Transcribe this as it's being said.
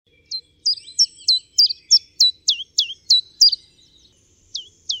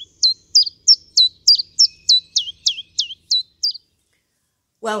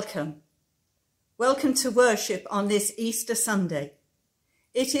Welcome. Welcome to worship on this Easter Sunday.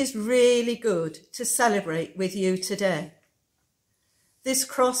 It is really good to celebrate with you today. This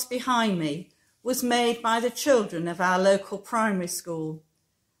cross behind me was made by the children of our local primary school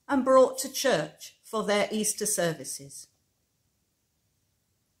and brought to church for their Easter services.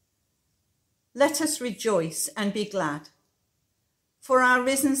 Let us rejoice and be glad, for our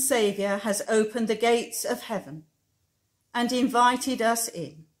risen Saviour has opened the gates of heaven and invited us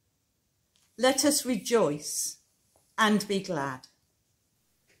in. Let us rejoice and be glad.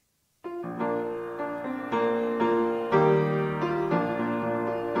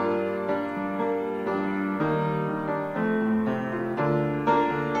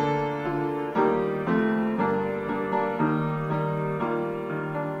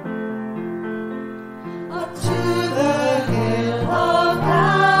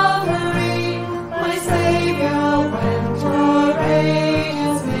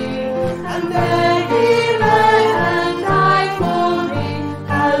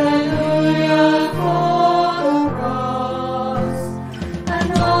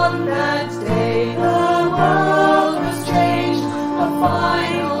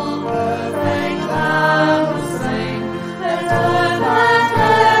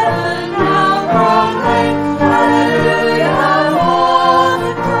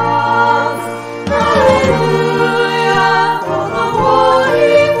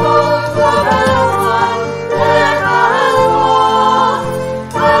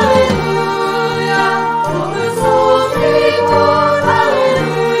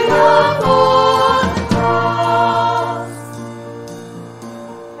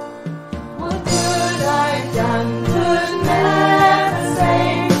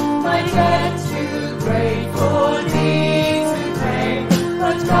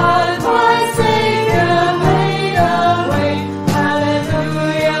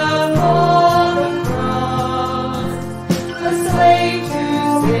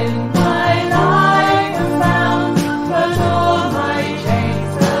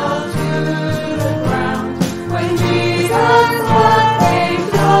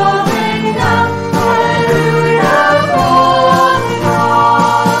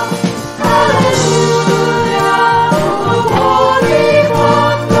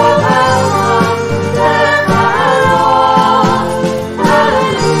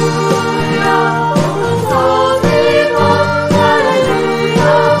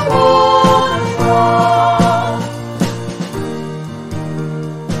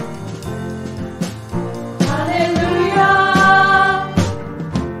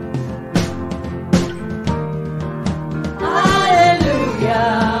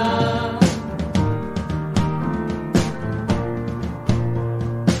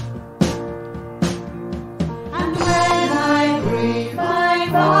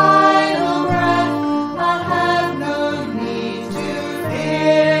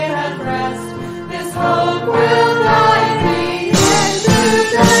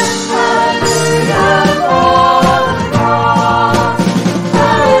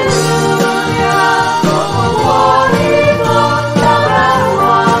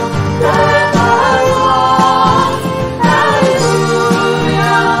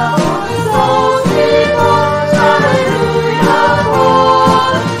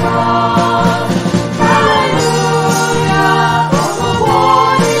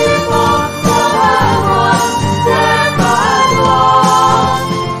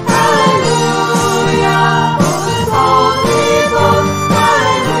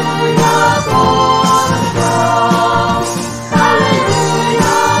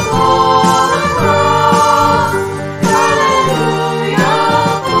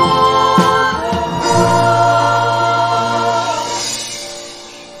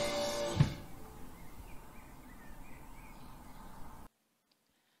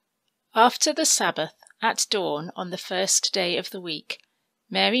 After the Sabbath, at dawn on the first day of the week,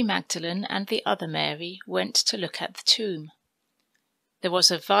 Mary Magdalene and the other Mary went to look at the tomb. There was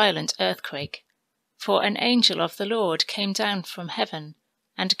a violent earthquake, for an angel of the Lord came down from heaven,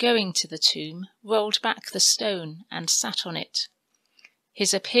 and going to the tomb, rolled back the stone and sat on it.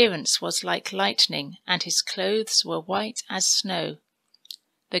 His appearance was like lightning, and his clothes were white as snow.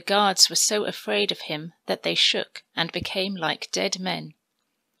 The guards were so afraid of him that they shook and became like dead men.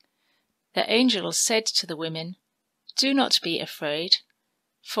 The angel said to the women, "Do not be afraid,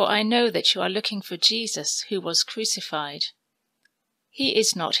 for I know that you are looking for Jesus who was crucified. He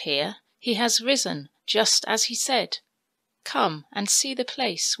is not here, he has risen, just as he said. Come and see the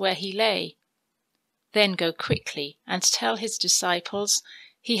place where he lay. Then go quickly and tell his disciples,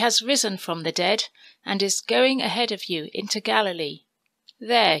 he has risen from the dead and is going ahead of you into Galilee.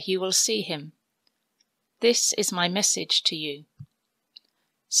 There you will see him. This is my message to you."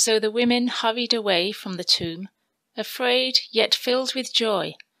 So the women hurried away from the tomb, afraid yet filled with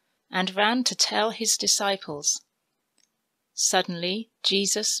joy, and ran to tell his disciples. Suddenly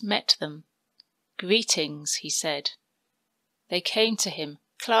Jesus met them. "Greetings," he said. They came to him,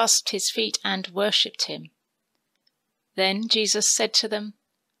 clasped his feet, and worshipped him. Then Jesus said to them,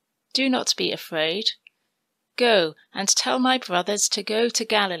 "Do not be afraid. Go and tell my brothers to go to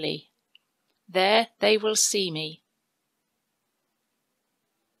Galilee. There they will see me."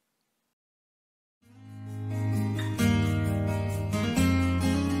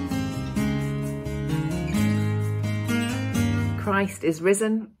 Christ is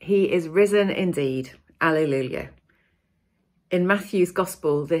risen. He is risen indeed. Alleluia. In Matthew's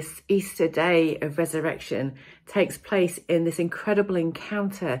Gospel, this Easter day of resurrection takes place in this incredible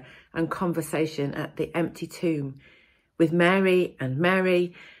encounter and conversation at the empty tomb with Mary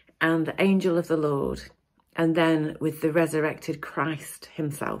and the angel of the Lord, and then with the resurrected Christ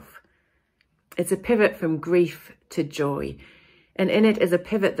himself. It's a pivot from grief to joy, and in it is a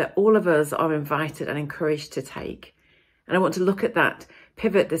pivot that all of us are invited and encouraged to take. And I want to look at that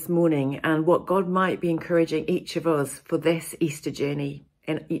pivot this morning and what God might be encouraging each of us for this Easter journey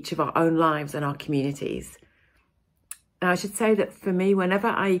in each of our own lives and our communities. Now, I should say that for me, whenever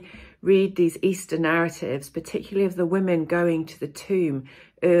I read these Easter narratives, particularly of the women going to the tomb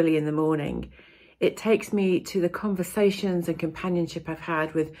early in the morning, it takes me to the conversations and companionship I've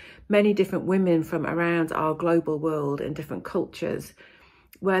had with many different women from around our global world in different cultures,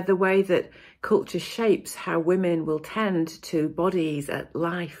 where the way that culture shapes how women will tend to bodies at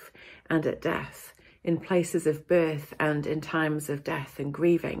life and at death, in places of birth and in times of death and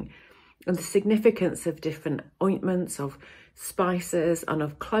grieving, and the significance of different ointments, of spices and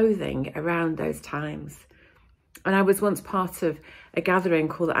of clothing around those times. And I was once part of a gathering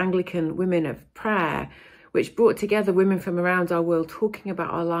called the Anglican Women of Prayer, which brought together women from around our world talking about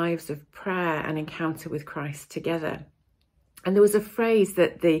our lives of prayer and encounter with Christ together. And there was a phrase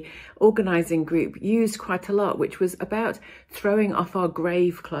that the organising group used quite a lot, which was about throwing off our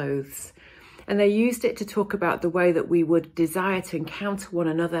grave clothes. And they used it to talk about the way that we would desire to encounter one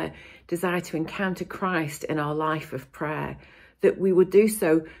another, desire to encounter Christ in our life of prayer, that we would do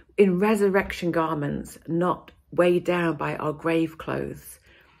so in resurrection garments, not weighed down by our grave clothes.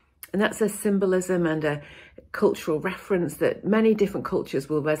 And that's a symbolism and a cultural reference that many different cultures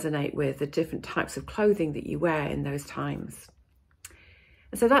will resonate with, the different types of clothing that you wear in those times.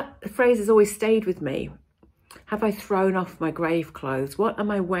 And so that phrase has always stayed with me. Have I thrown off my grave clothes? What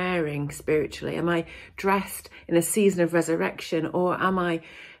am I wearing spiritually? Am I dressed in a season of resurrection, or am I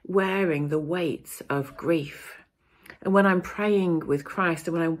wearing the weight of grief? And when I'm praying with Christ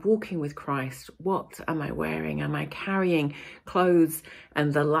and when I'm walking with Christ, what am I wearing? Am I carrying clothes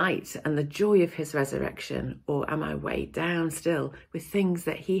and the light and the joy of his resurrection? Or am I weighed down still with things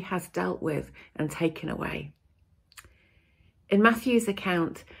that he has dealt with and taken away? In Matthew's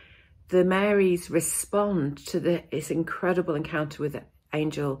account, the Marys respond to this incredible encounter with the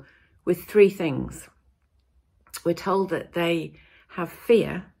angel with three things. We're told that they have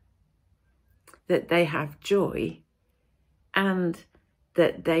fear, that they have joy, and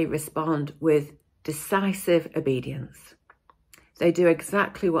that they respond with decisive obedience. They do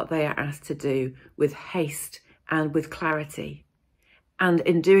exactly what they are asked to do with haste and with clarity. And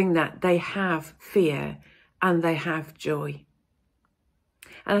in doing that, they have fear and they have joy.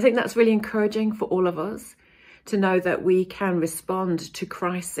 And I think that's really encouraging for all of us to know that we can respond to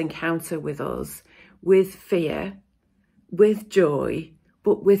Christ's encounter with us with fear, with joy,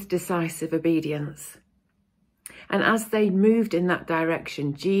 but with decisive obedience. And as they moved in that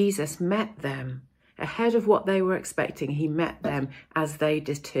direction, Jesus met them ahead of what they were expecting. He met them as they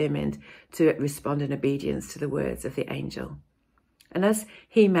determined to respond in obedience to the words of the angel. And as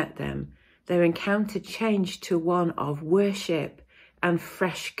he met them, their encounter changed to one of worship and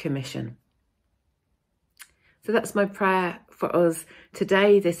fresh commission. So that's my prayer for us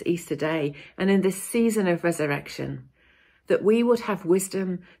today, this Easter day, and in this season of resurrection, that we would have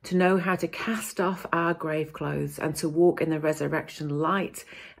wisdom to know how to cast off our grave clothes and to walk in the resurrection light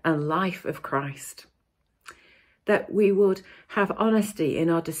and life of Christ. That we would have honesty in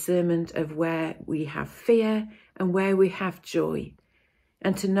our discernment of where we have fear and where we have joy,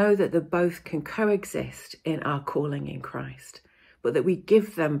 and to know that the both can coexist in our calling in Christ, but that we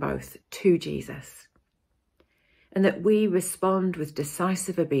give them both to Jesus. And that we respond with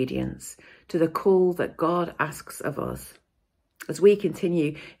decisive obedience to the call that God asks of us, as we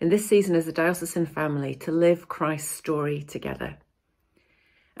continue in this season as a diocesan family to live Christ's story together.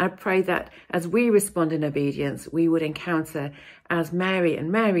 I pray that as we respond in obedience, we would encounter, as Mary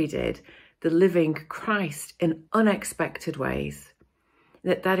and Mary did, the living Christ in unexpected ways.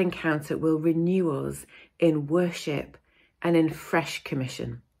 That encounter will renew us in worship and in fresh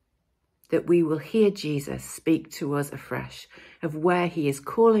commission. That we will hear Jesus speak to us afresh of where he is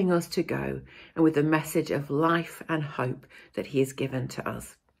calling us to go, and with the message of life and hope that he has given to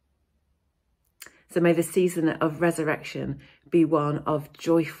us. So may the season of resurrection be one of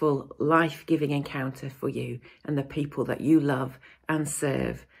joyful, life-giving encounter for you and the people that you love and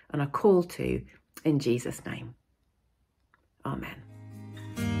serve and are called to, in Jesus' name. Amen.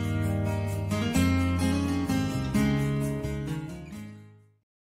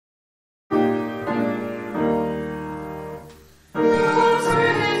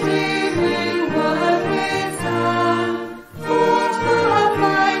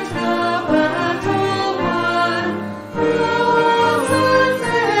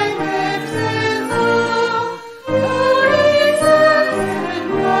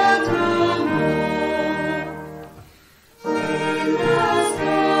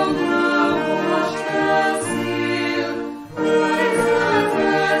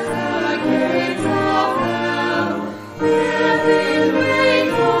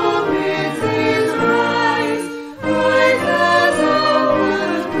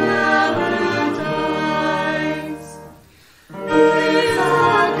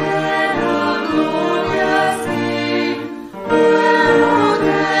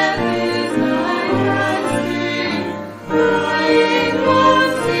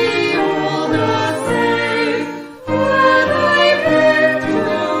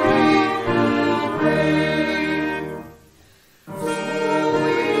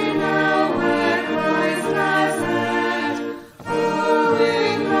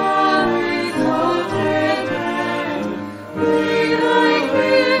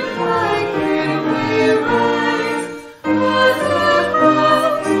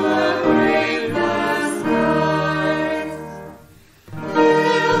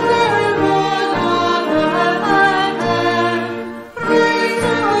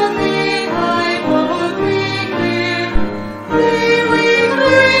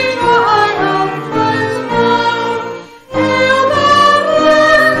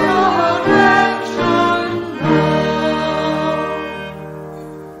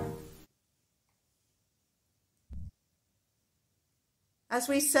 As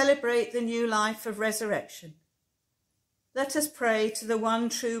we celebrate the new life of resurrection, let us pray to the one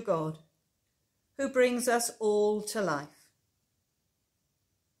true God, who brings us all to life.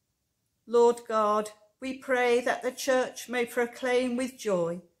 Lord God, we pray that the Church may proclaim with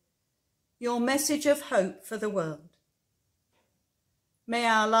joy your message of hope for the world. May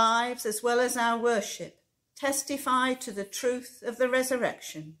our lives, as well as our worship, testify to the truth of the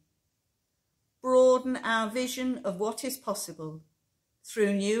resurrection, broaden our vision of what is possible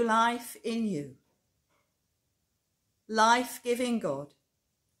through new life in you. Life-giving God,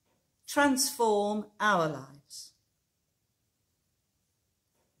 transform our lives.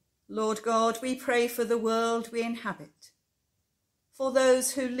 Lord God, we pray for the world we inhabit, for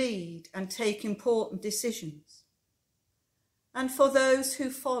those who lead and take important decisions, and for those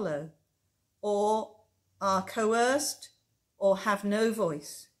who follow or are coerced or have no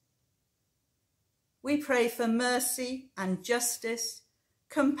voice. We pray for mercy and justice,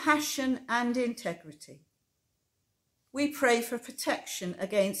 compassion and integrity. We pray for protection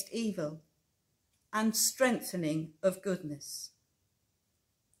against evil and strengthening of goodness.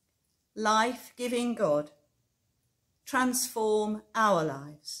 Life-giving God, transform our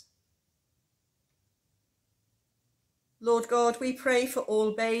lives. Lord God, we pray for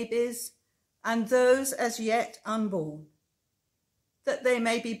all babies and those as yet unborn, that they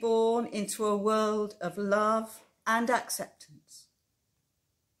may be born into a world of love and acceptance.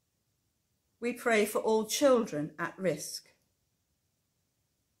 We pray for all children at risk.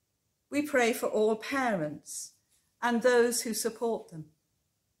 We pray for all parents and those who support them.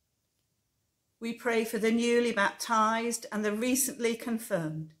 We pray for the newly baptised and the recently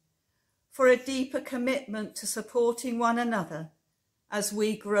confirmed, for a deeper commitment to supporting one another as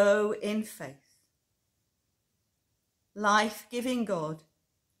we grow in faith. Life-giving God,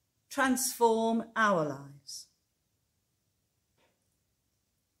 transform our lives.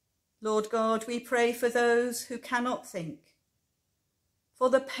 Lord God, we pray for those who cannot think,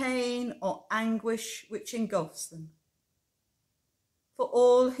 for the pain or anguish which engulfs them, for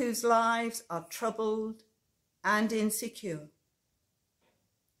all whose lives are troubled and insecure,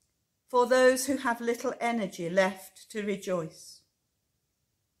 for those who have little energy left to rejoice.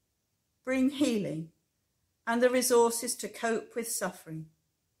 Bring healing and the resources to cope with suffering,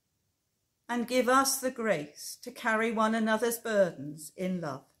 and give us the grace to carry one another's burdens in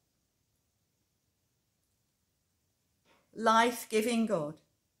love. Life-giving God,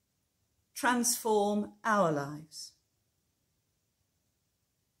 transform our lives.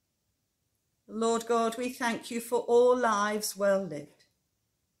 Lord God, we thank you for all lives well lived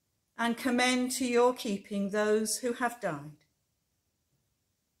and commend to your keeping those who have died.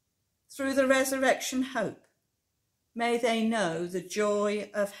 Through the resurrection hope, may they know the joy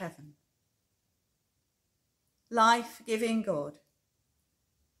of heaven. Life-giving God,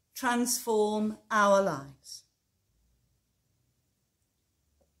 transform our lives.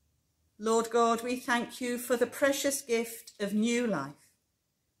 Lord God, we thank you for the precious gift of new life.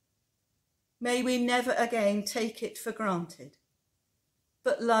 May we never again take it for granted,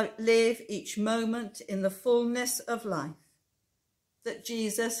 but live each moment in the fullness of life that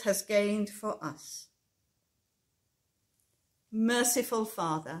Jesus has gained for us. Merciful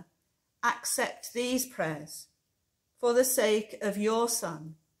Father, accept these prayers for the sake of your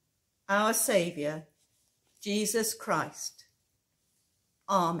Son, our Saviour, Jesus Christ.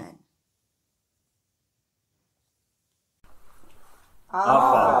 Amen. Our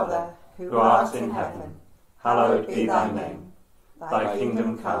Father, who art in heaven, hallowed be thy name. Thy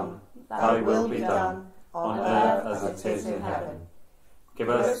kingdom come, thy will be done, on earth as it is in heaven. Give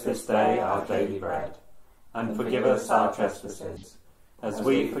us this day our daily bread, and forgive us our trespasses, as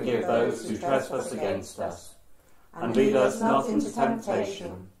we forgive those who trespass against us. And lead us not into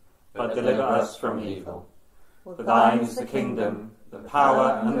temptation, but deliver us from evil. For thine is the kingdom, the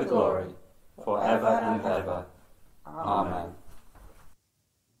power, and the glory, for ever and ever. Amen.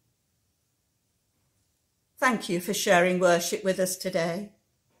 Thank you for sharing worship with us today.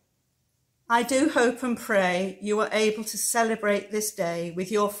 I do hope and pray you are able to celebrate this day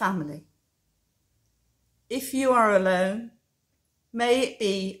with your family. If you are alone, may it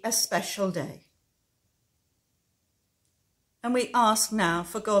be a special day. And we ask now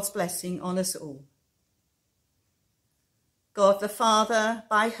for God's blessing on us all. God the Father,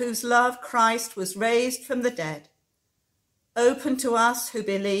 by whose love Christ was raised from the dead, open to us who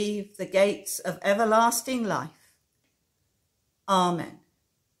believe the gates of everlasting life. Amen.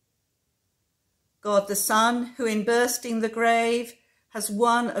 God the Son, who in bursting the grave has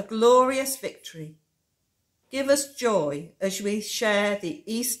won a glorious victory, give us joy as we share the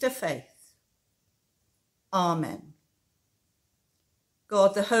Easter faith. Amen.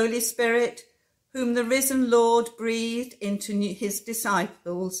 God the Holy Spirit, whom the risen Lord breathed into his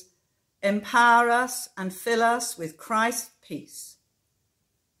disciples, empower us and fill us with Christ's peace.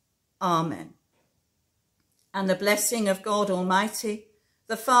 Amen. And the blessing of God Almighty,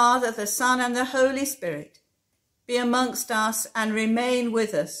 the Father, the Son, and the Holy Spirit be amongst us and remain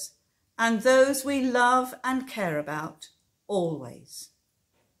with us and those we love and care about always.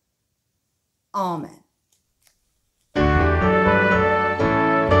 Amen.